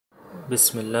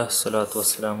Bismillah, salatu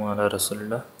wassalamu ala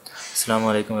rasulillah. Assalamu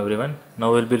alaikum everyone.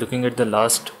 Now we'll be looking at the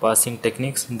last parsing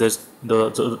techniques.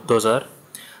 Those are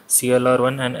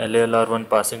CLR1 and LALR1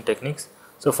 parsing techniques.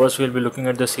 So first we'll be looking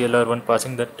at the CLR1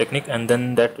 parsing technique, and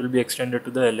then that will be extended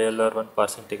to the LALR1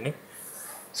 parsing technique.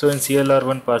 So in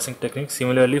CLR1 parsing technique,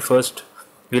 similarly first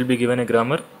we'll be given a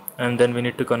grammar, and then we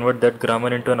need to convert that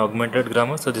grammar into an augmented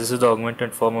grammar. So this is the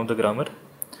augmented form of the grammar.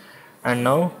 And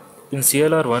now in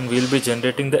CLR1 we will be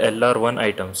generating the LR1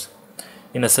 items.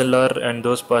 In SLR and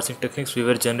those parsing techniques we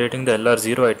were generating the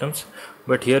LR0 items,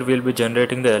 but here we will be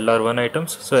generating the LR1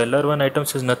 items. So LR1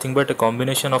 items is nothing but a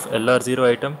combination of LR0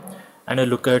 item and a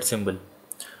lookahead symbol.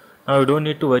 Now you don't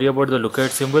need to worry about the lookahead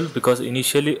symbol, because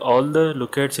initially all the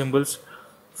lookahead symbols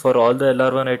for all the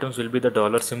LR1 items will be the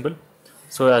dollar symbol.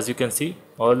 So as you can see,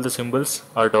 all the symbols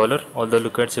are dollar, all the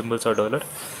lookahead symbols are dollar,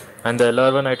 and the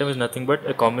LR1 item is nothing but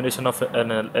a combination of an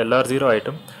LR0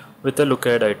 item with a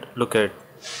lookahead.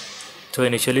 So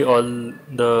initially all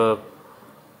the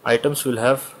items will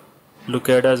have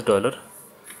lookahead as dollar.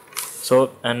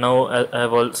 So, and now I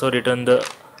have also written the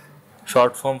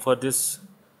short form for this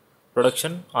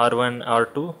production, R1,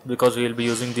 R2, because we will be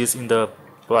using this in the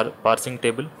parsing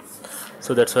table.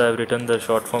 So that's why I have written the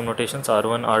short form notations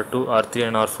R1, R2, R3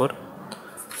 and R4.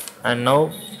 And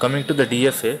now coming to the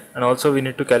DFA, and also we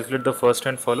need to calculate the first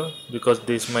and follow, because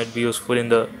this might be useful in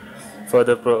the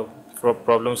further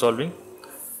problem solving.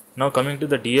 Now coming to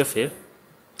the DFA,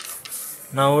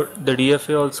 now the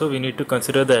DFA also we need to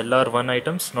consider the LR1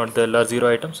 items, not the LR0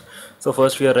 items. So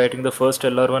first we are writing the first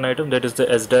LR1 item, that is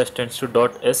the S dash tends to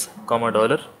dot S comma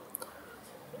dollar.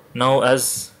 Now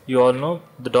as you all know,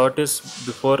 the dot is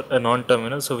before a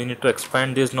non-terminal, so we need to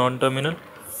expand this non-terminal.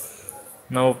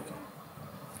 Now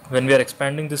when we are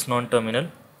expanding this non-terminal,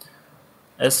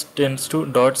 S tends to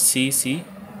dot CC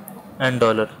and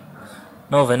dollar.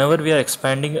 Now whenever we are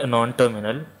expanding a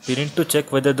non-terminal, we need to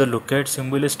check whether the lookahead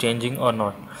symbol is changing or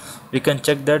not. We can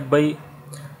check that by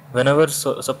whenever,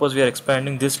 suppose we are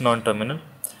expanding this non-terminal,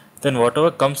 then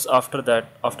whatever comes after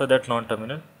that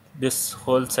non-terminal, this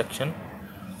whole section,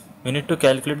 we need to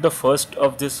calculate the first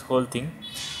of this whole thing,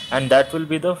 and that will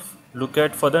be the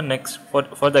lookahead for the next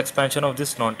for the expansion of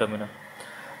this non-terminal.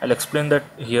 I'll explain that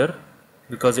here,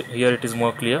 because here it is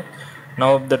more clear.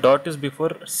 Now the dot is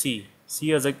before C.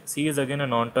 C is again a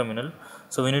non-terminal,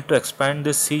 so we need to expand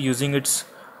this C using its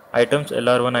items,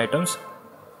 LR1 items.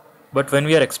 But when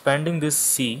we are expanding this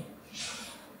C,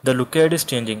 the lookahead is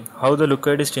changing. How the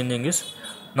lookahead is changing is,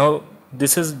 now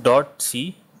this is dot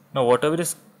C. Now whatever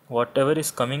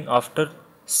is coming after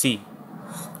C,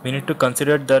 we need to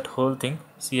consider that whole thing.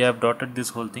 See, I have dotted this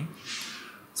whole thing.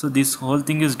 So this whole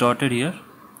thing is dotted here.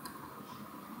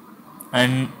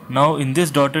 And now in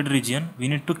this dotted region we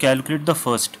need to calculate the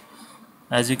first.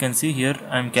 As you can see here,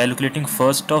 I am calculating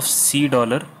first of C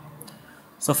dollar.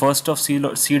 So first of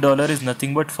C dollar is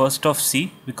nothing but first of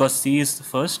C, because C is the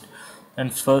first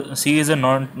and C is a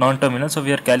non-terminal, so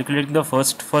we are calculating the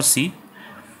first for C.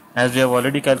 As we have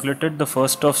already calculated, the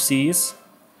first of C is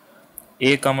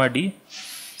A comma D,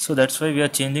 so that's why we are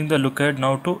changing the lookahead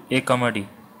now to A comma D.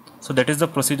 So that is the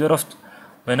procedure of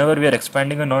whenever we are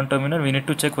expanding a non-terminal, we need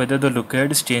to check whether the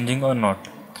lookahead is changing or not,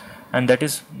 and that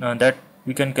is that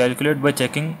we can calculate by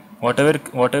checking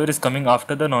whatever is coming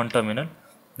after the non-terminal.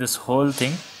 This whole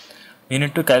thing, we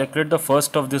need to calculate the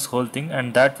first of this whole thing,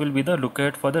 and that will be the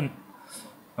lookahead for the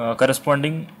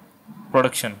corresponding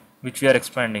production which we are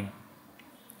expanding.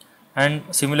 And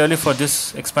similarly for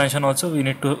this expansion also, we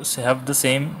need to have the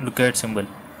same lookahead symbol.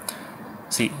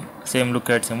 See, same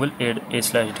lookahead symbol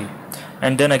A/D.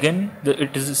 And then again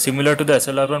it is similar to the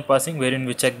SLR1 parsing, wherein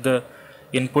we check the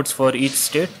inputs for each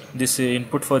state. This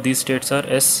input for these states are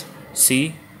S,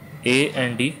 C, A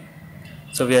and D.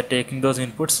 So we are taking those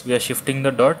inputs, we are shifting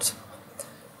the dots,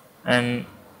 and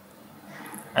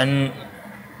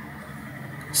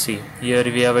see, here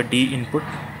we have a D input,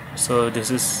 so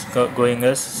this is going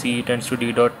as C tends to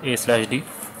D dot A/D,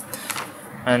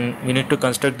 and we need to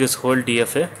construct this whole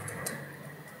DFA.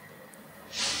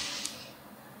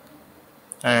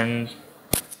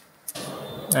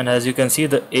 And as you can see,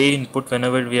 the A input,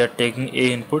 whenever we are taking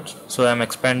A input, so I am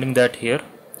expanding that here.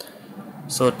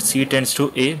 So C tends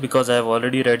to A, because I have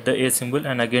already read the A symbol,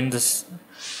 and again this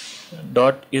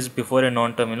dot is before a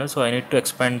non-terminal, so I need to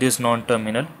expand this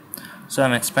non-terminal. So I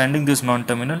am expanding this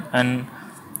non-terminal, and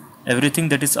everything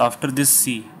that is after this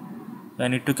C, I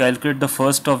need to calculate the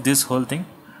first of this whole thing.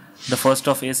 The first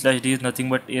of A/D is nothing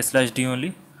but A/D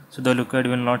only, so the lookahead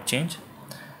will not change.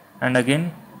 And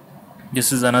again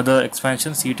this is another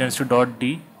expansion, C tends to dot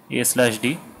D,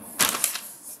 A/D,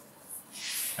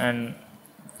 and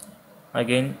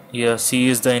again here C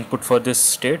is the input for this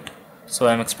state, so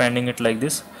I am expanding it like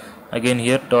this. Again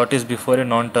here dot is before a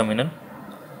non-terminal,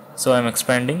 so I am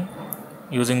expanding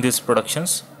using these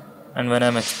productions, and when I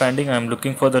am expanding I am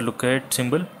looking for the lookahead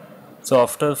symbol. So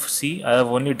after C I have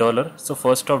only dollar, so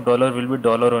first of dollar will be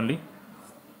dollar only.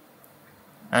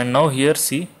 And now here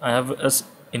see, I have as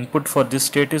input for this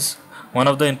state is, one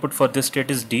of the input for this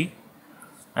state is D,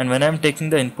 and when I am taking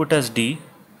the input as D,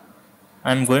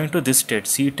 I am going to this state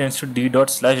C tends to D dot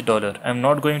slash dollar. I am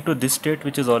not going to this state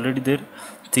which is already there,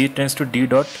 C tends to D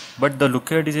dot, but the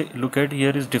lookahead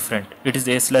here is different, it is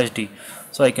A slash D.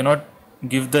 So I cannot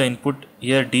give the input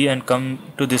here D and come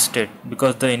to this state,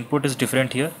 because the input is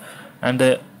different here and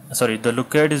the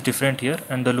lookahead is different here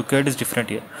and the lookahead is different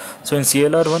here. So in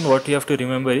CLR1 what you have to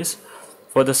remember is,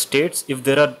 for the states, if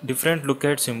there are different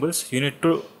lookahead symbols, you need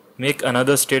to make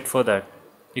another state for that.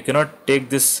 You cannot take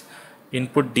this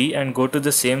input D and go to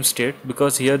the same state,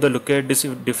 because here the lookahead is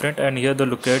different and here the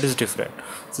lookahead is different.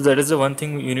 So that is the one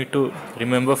thing you need to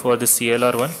remember for the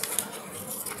CLR1.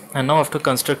 And now after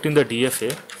constructing the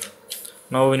DFA,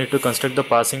 now we need to construct the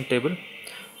parsing table.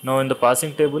 Now in the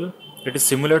parsing table, it is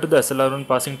similar to the SLR1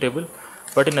 parsing table,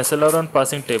 but in SLR1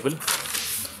 parsing table,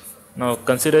 now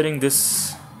considering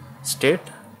this state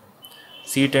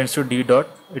C tends to D dot,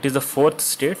 it is the fourth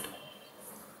state.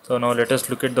 So now let us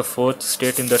look at the fourth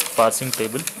state in that parsing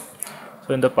table.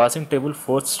 So in the parsing table,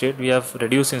 fourth state, we have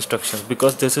reduce instructions,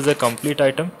 because this is a complete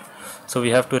item, so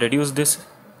we have to reduce this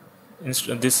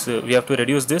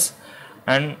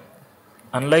and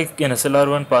unlike in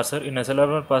SLR1 parser, in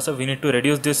SLR1 parser we need to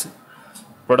reduce this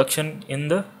production in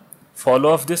the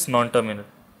follow of this non-terminal.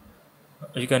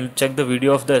 You can check the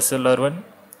video of the SLR1.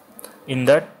 In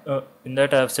that I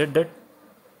have said that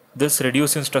this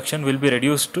reduce instruction will be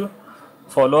reduced to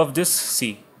follow of this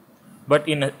C, but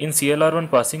in CLR1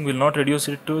 parsing will not reduce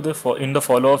it to the in the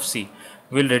follow of C.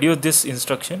 Will reduce this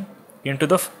instruction into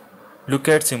the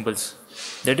lookahead symbols,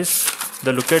 that is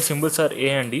the lookahead symbols are A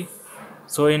and D.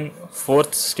 So in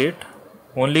fourth state,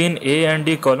 only in A and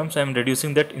D columns I am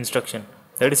reducing that instruction,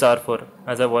 that is R4.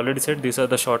 As I have already said, these are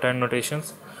the shorthand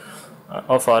notations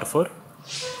of R4.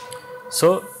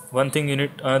 So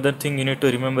another thing you need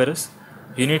to remember is,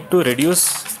 you need to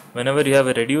reduce, whenever you have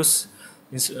a reduce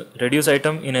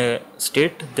item in a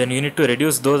state, then you need to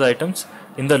reduce those items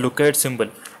in the lookahead symbol,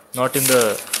 not in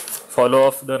the follow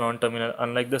of the non-terminal,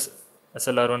 unlike this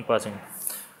SLR1 parsing.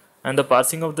 And the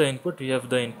parsing of the input, we have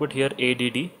the input here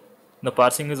ADD. The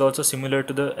parsing is also similar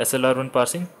to the SLR1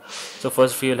 parsing. So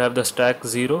first we will have the stack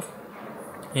 0,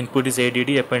 input is ADD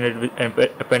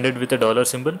appended with a dollar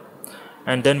symbol,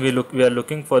 and then we are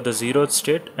looking for the 0th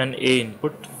state and A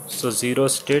input. So 0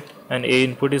 state and A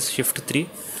input is shift 3.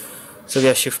 So we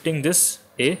are shifting this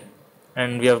A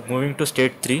and we are moving to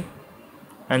state 3,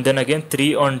 and then again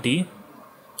 3 on D.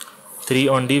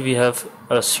 We have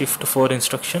a shift 4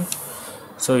 instruction.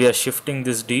 So we are shifting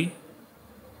this D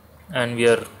and we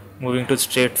are moving to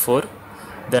state 4.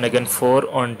 Then again 4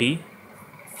 on D.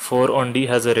 4 on D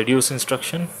has a reduce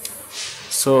instruction.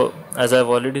 So as I have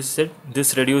already said,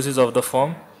 this reduce is of the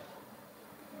form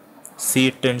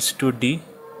C tends to D.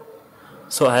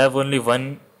 So I have only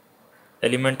one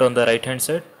element on the right hand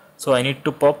side, so I need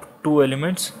to pop two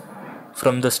elements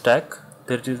from the stack.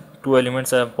 There is two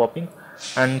elements I am popping,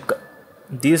 and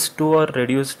these two are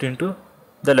reduced into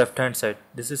the left hand side.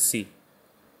 This is C,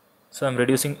 so I am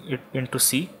reducing it into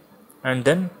C, and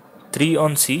then 3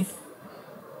 on C.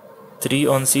 3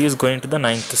 on C is going to the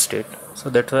 9th state, so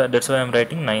that's why I am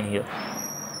writing 9 here.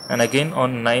 And again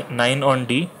on 9 on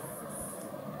D.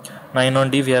 9 on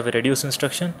D we have a reduce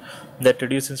instruction. That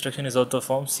reduce instruction is of the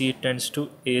form C tends to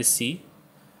AC.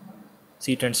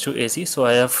 C tends to AC. So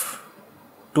I have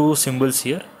two symbols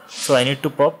here. So I need to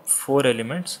pop 4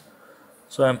 elements.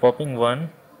 So I am popping 1,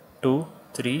 2,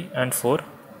 3 and 4.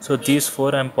 So these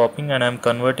 4 I am popping and I am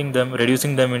converting them,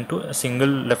 reducing them into a single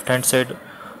left hand side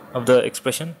of the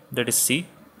expression, that is C.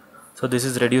 So this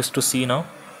is reduced to C now.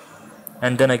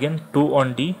 And then again 2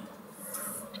 on D.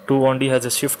 2 on D has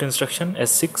a shift instruction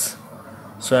S6.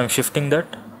 So I am shifting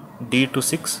that D to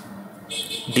 6,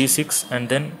 D6, and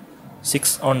then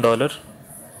 6 on dollar.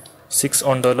 6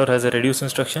 on dollar has a reduce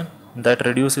instruction. That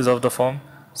reduce is of the form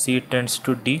C tends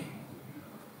to D.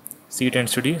 C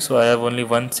tends to D. So I have only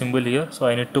one symbol here. So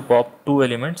I need to pop 2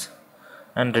 elements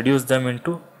and reduce them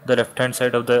into the left hand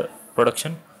side of the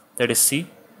production, that is C.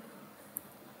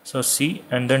 So C,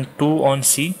 and then 2 on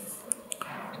C.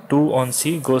 2 on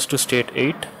C goes to state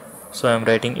 8. So I am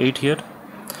writing 8 here.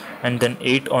 And then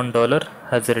 8 on dollar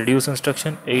has a reduce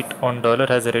instruction. 8 on dollar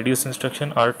has a reduce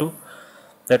instruction R2.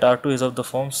 That R2 is of the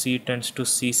form C tends to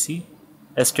CC.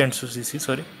 S tends to CC,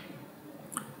 sorry.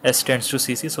 S tends to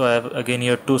CC. So I have again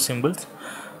here 2 symbols.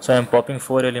 So I am popping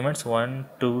 4 elements, 1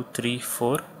 2 3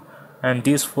 4, and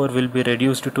these 4 will be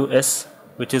reduced to S,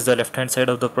 which is the left hand side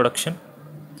of the production.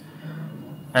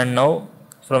 And now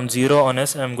from 0 on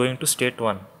S I am going to state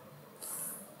 1.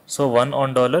 So 1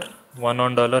 on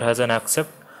dollar has an accept.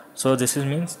 So this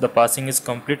means the passing is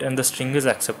complete and the string is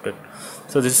accepted.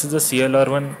 So this is the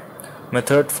CLR1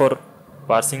 method for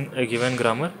parsing a given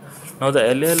grammar. Now the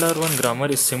LALR1 grammar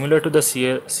is similar to the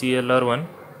CLR1,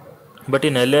 but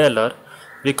in LALR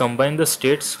we combine the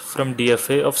states from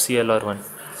DFA of CLR1.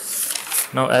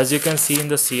 Now as you can see in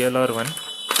the CLR1,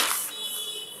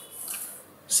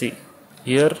 see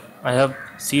here I have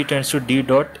C tends to D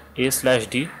dot A slash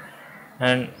D,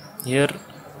 and here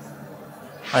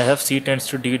I have C tends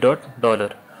to D dot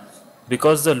dollar.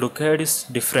 Because the look ahead is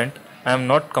different, I am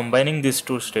not combining these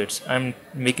two states. I am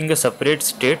making a separate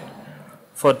state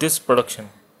for this production.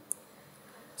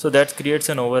 So that creates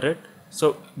an overhead.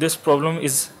 So this problem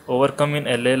is overcome in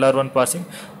LALR1 parsing,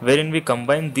 wherein we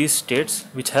combine these states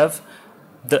which have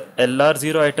the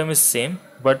LR0 item is same,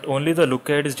 but only the look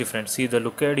ahead is different. See, the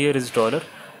look ahead here is dollar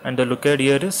and the look ahead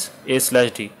here is A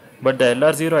slash D, but the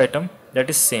LR0 item, that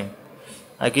is same.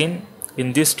 Again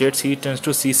in this state C tends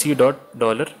to CC dot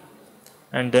dollar,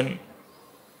 and then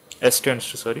S tends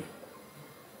to, sorry,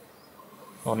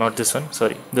 oh not this one,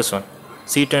 sorry, this one,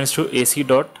 C tends to AC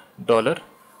dot dollar,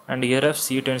 and here I have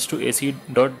C tends to AC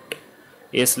dot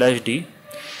A slash D.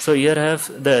 So here I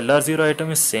have the LR0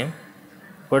 item is same,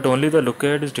 but only the look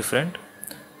ahead is different.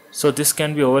 So this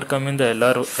can be overcome in the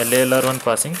LALR1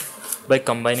 parsing by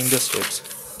combining the states.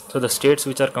 So the states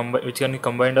which can be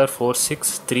combined are 4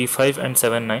 6 3 5 and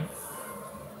 7 9.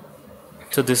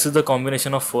 So this is the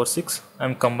combination of 4 6. I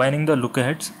am combining the look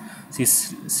aheads. See,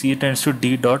 C tends to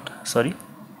D dot, sorry,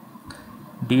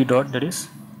 D dot, that is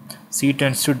C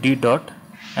tends to D dot,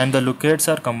 and the look aheads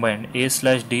are combined A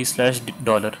slash D slash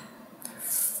dollar.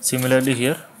 Similarly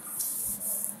here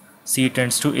C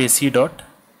tends to AC dot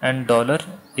and dollar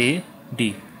A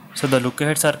D. So the look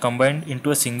aheads are combined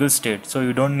into a single state. So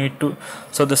you don't need to,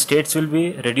 so the states will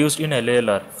be reduced in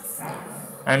LALR.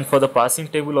 And for the parsing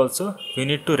table also, we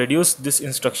need to reduce this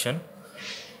instruction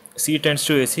C tends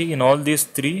to AC in all these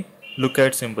 3 look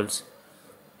ahead symbols.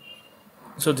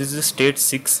 So this is state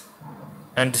 6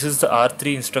 and this is the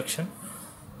R3 instruction.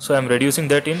 So I am reducing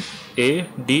that in A,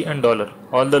 D and dollar,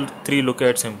 all the 3 look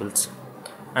ahead symbols.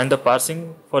 And the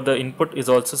parsing for the input is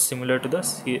also similar to the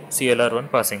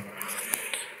CLR1 parsing.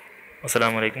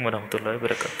 Assalamu alaikum warahmatullahi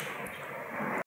wabarakatuh.